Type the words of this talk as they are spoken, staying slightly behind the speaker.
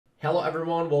Hello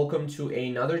everyone, welcome to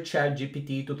another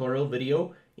ChatGPT tutorial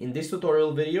video. In this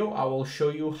tutorial video, I will show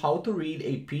you how to read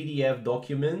a PDF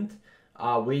document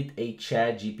with a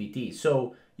ChatGPT.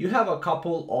 So you have a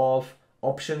couple of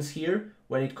options here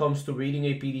when it comes to reading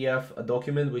a PDF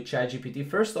document with ChatGPT.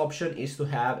 First option is to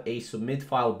have a submit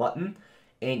file button,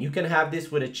 and you can have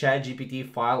this with a ChatGPT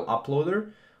file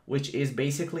uploader, which is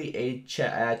basically a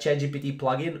ChatGPT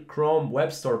plugin, Chrome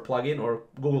Web Store plugin or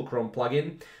Google Chrome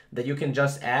plugin that you can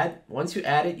just add. Once you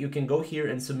add it, you can go here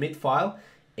and submit file,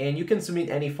 and you can submit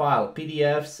any file,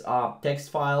 PDFs, text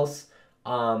files,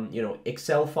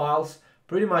 Excel files,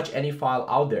 pretty much any file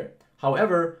out there.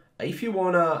 However, if you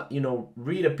wanna,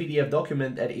 read a PDF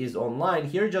document that is online,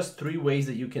 here are just 3 ways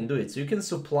that you can do it. So you can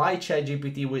supply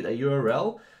ChatGPT with a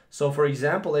URL. So for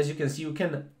example, as you can see, you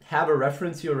can have a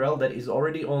reference URL that is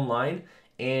already online,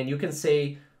 and you can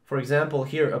say, for example,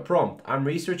 here a prompt: I'm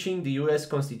researching the US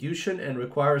Constitution and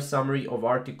require a summary of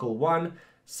Article 1,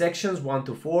 sections 1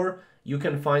 to 4. You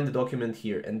can find the document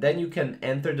here, and then you can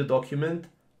enter the document,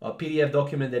 a PDF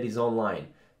document that is online.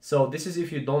 So this is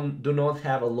if you do not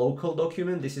have a local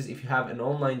document. This is if you have an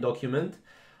online document.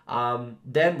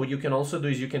 Then what you can also do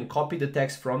is you can copy the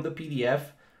text from the PDF,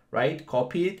 right?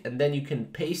 Copy it, and then you can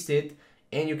paste it,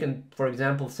 and you can, for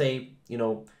example, say,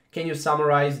 can you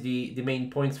summarize the main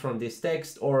points from this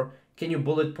text, or can you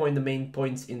bullet point the main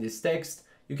points in this text?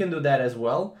 You can do that as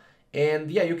well.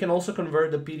 And yeah, you can also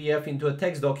convert the PDF into a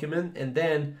text document, and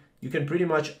then you can pretty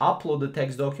much upload the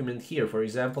text document here. For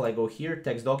example, I go here,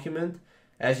 text document.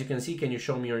 As you can see, can you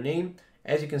show me your name?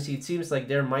 As you can see, it seems like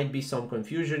there might be some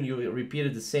confusion. You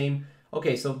repeated the same.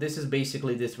 Okay, so this is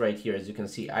basically this right here. As you can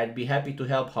see, I'd be happy to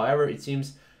help. However, it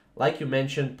seems like you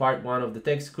mentioned part 1 of the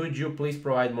text. Could you please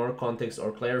provide more context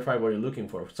or clarify what you're looking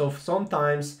for? So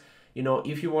sometimes,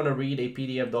 if you want to read a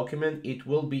PDF document, it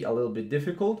will be a little bit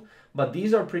difficult, but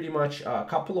these are pretty much a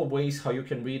couple of ways how you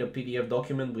can read a PDF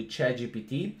document with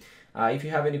ChatGPT. If you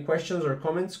have any questions or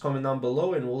comments, comment down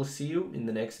below, and we'll see you in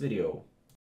the next video.